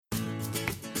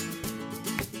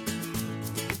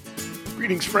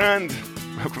Greetings, friend.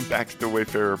 Welcome back to the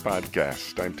Wayfarer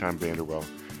Podcast. I'm Tom Vanderwell.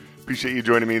 Appreciate you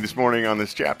joining me this morning on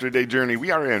this chapter day journey.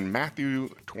 We are in Matthew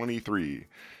 23,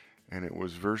 and it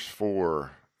was verse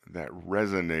 4 that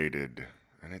resonated,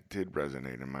 and it did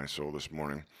resonate in my soul this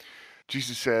morning.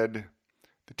 Jesus said,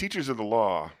 "The teachers of the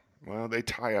law, well, they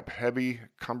tie up heavy,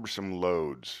 cumbersome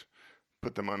loads,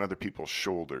 put them on other people's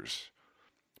shoulders,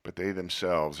 but they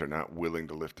themselves are not willing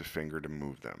to lift a finger to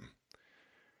move them."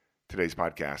 Today's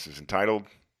podcast is entitled,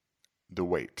 The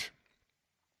Weight.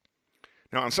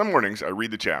 Now, on some mornings, I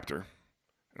read the chapter,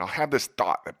 and I'll have this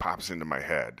thought that pops into my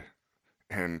head,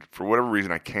 and for whatever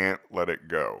reason, I can't let it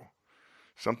go.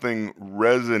 Something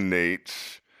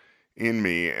resonates in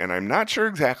me, and I'm not sure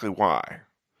exactly why.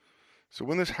 So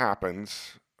when this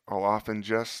happens, I'll often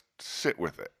just sit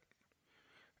with it,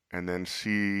 and then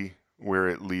see where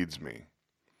it leads me.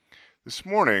 This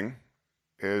morning,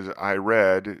 as I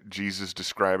read Jesus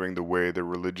describing the way the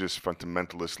religious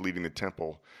fundamentalists leading the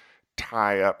temple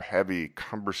tie up heavy,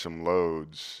 cumbersome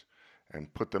loads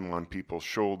and put them on people's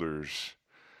shoulders,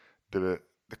 the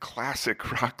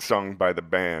classic rock song by the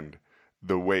band,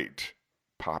 The Weight,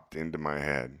 popped into my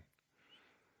head.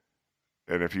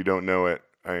 And if you don't know it,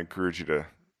 I encourage you to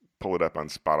pull it up on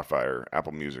Spotify or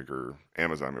Apple Music or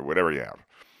Amazon or whatever you have.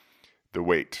 The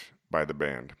Weight by the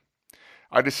band.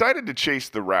 I decided to chase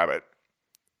the rabbit,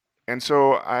 and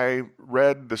so I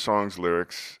read the song's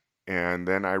lyrics, and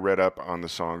then I read up on the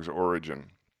song's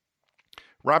origin.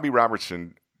 Robbie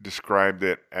Robertson described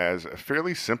it as a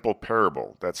fairly simple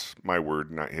parable. That's my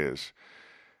word, not his.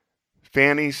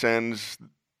 Fanny sends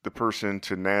the person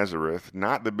to Nazareth,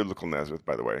 not the biblical Nazareth,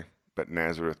 by the way, but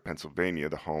Nazareth, Pennsylvania,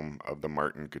 the home of the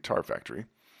Martin Guitar Factory.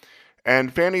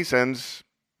 And Fanny sends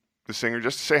the singer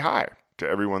just to say hi to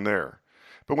everyone there.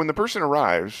 But when the person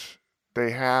arrives,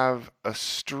 they have a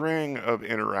string of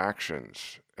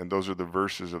interactions, and those are the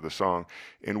verses of the song,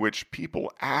 in which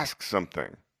people ask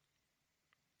something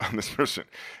on this person.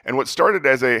 And what started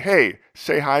as a, hey,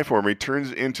 say hi for me, turns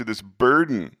into this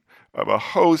burden of a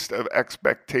host of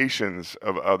expectations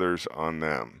of others on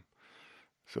them.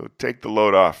 So take the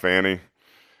load off, Fanny,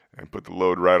 and put the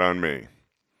load right on me.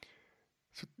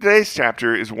 So today's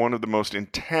chapter is one of the most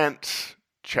intense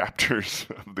chapters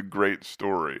of the great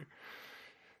story.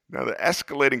 Now, the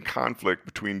escalating conflict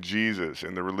between Jesus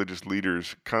and the religious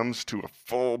leaders comes to a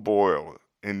full boil,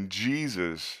 and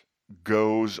Jesus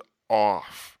goes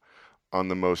off on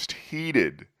the most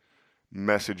heated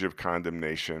message of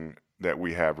condemnation that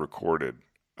we have recorded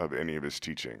of any of his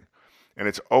teaching. And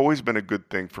it's always been a good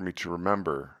thing for me to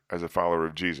remember as a follower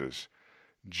of Jesus.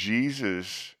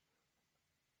 Jesus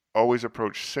always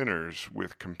approached sinners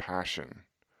with compassion.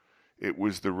 It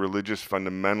was the religious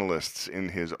fundamentalists in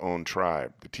his own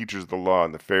tribe, the teachers of the law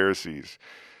and the Pharisees,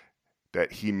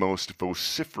 that he most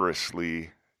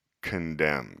vociferously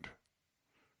condemned.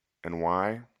 And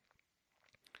why?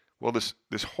 Well,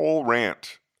 this whole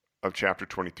rant of chapter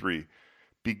 23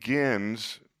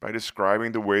 begins by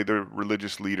describing the way the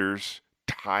religious leaders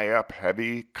tie up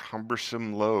heavy,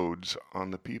 cumbersome loads on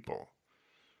the people.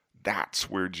 That's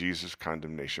where Jesus'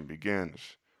 condemnation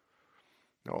begins.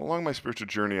 Now, along my spiritual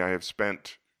journey, I have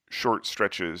spent short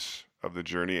stretches of the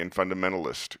journey in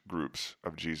fundamentalist groups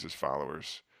of Jesus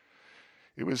followers.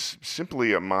 It was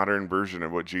simply a modern version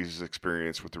of what Jesus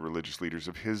experienced with the religious leaders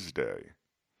of his day.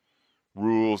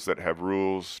 Rules that have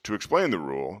rules to explain the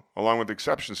rule, along with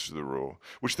exceptions to the rule,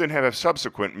 which then have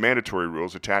subsequent mandatory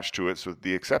rules attached to it so that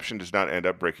the exception does not end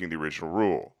up breaking the original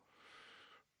rule.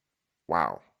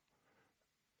 Wow.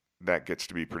 That gets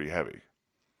to be pretty heavy.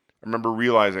 I remember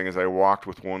realizing as I walked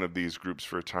with one of these groups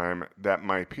for a time that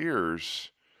my peers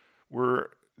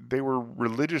were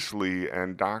religiously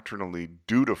and doctrinally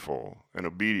dutiful and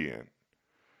obedient,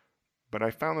 but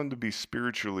I found them to be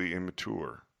spiritually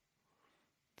immature.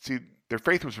 See, their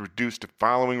faith was reduced to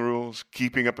following rules,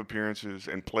 keeping up appearances,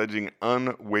 and pledging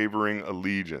unwavering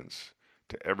allegiance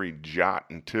to every jot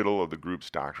and tittle of the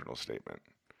group's doctrinal statement.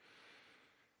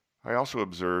 I also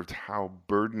observed how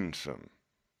burdensome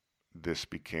this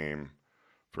became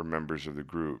for members of the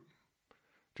group.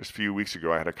 Just a few weeks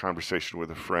ago, I had a conversation with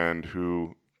a friend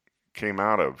who came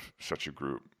out of such a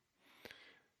group.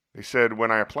 They said,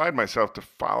 when I applied myself to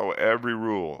follow every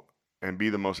rule and be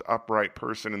the most upright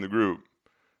person in the group,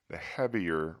 the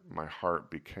heavier my heart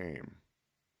became.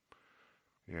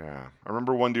 Yeah, I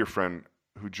remember one dear friend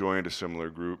who joined a similar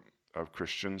group of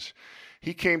Christians.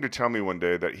 He came to tell me one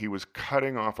day that he was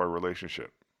cutting off our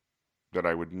relationship, that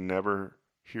I would never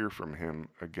hear from him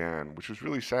again, which was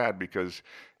really sad because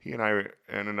he and I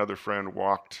and another friend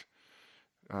walked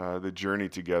the journey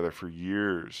together for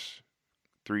years.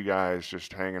 3 guys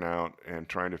just hanging out and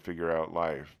trying to figure out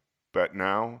life. But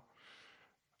now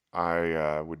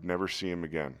I would never see him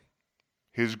again.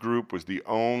 His group was the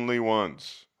only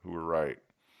ones who were right,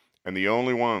 and the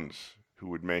only ones who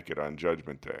would make it on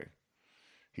Judgment Day.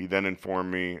 He then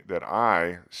informed me that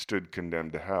I stood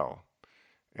condemned to hell,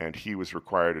 and he was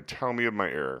required to tell me of my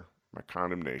error, my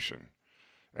condemnation,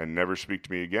 and never speak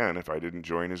to me again if I didn't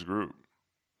join his group.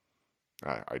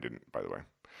 I didn't, by the way.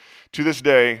 To this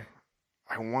day,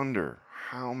 I wonder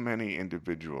how many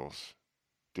individuals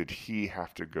did he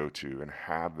have to go to and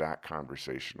have that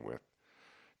conversation with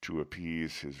to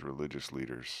appease his religious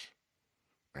leaders?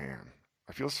 Man,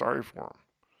 I feel sorry for him.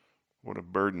 What a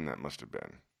burden that must have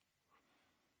been.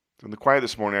 So in the quiet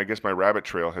this morning, I guess my rabbit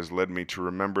trail has led me to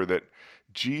remember that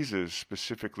Jesus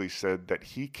specifically said that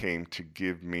he came to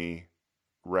give me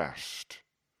rest,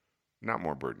 not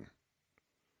more burden.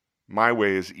 My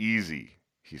way is easy,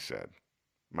 he said.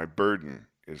 My burden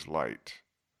is light.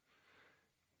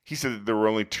 He said that there were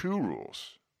only 2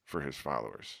 rules for his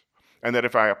followers, and that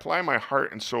if I apply my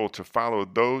heart and soul to follow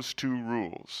those 2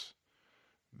 rules,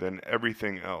 then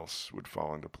everything else would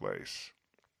fall into place.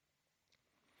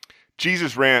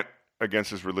 Jesus' rant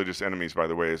against his religious enemies, by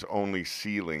the way, is only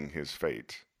sealing his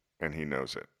fate, and he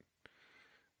knows it.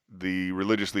 The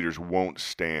religious leaders won't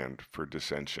stand for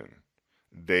dissension.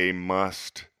 They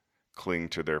must cling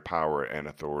to their power and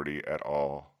authority at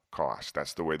all costs.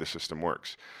 That's the way the system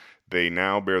works. They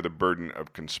now bear the burden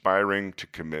of conspiring to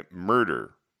commit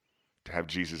murder to have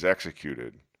Jesus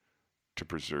executed to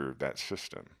preserve that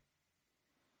system.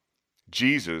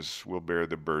 Jesus will bear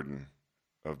the burden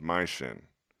of my sin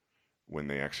when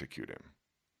they execute him.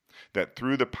 That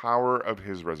through the power of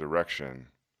his resurrection,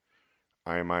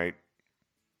 I might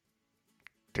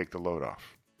take the load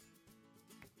off.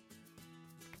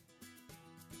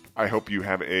 I hope you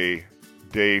have a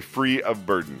day free of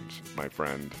burdens, my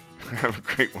friend. Have a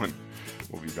great one.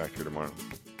 We'll be back here tomorrow.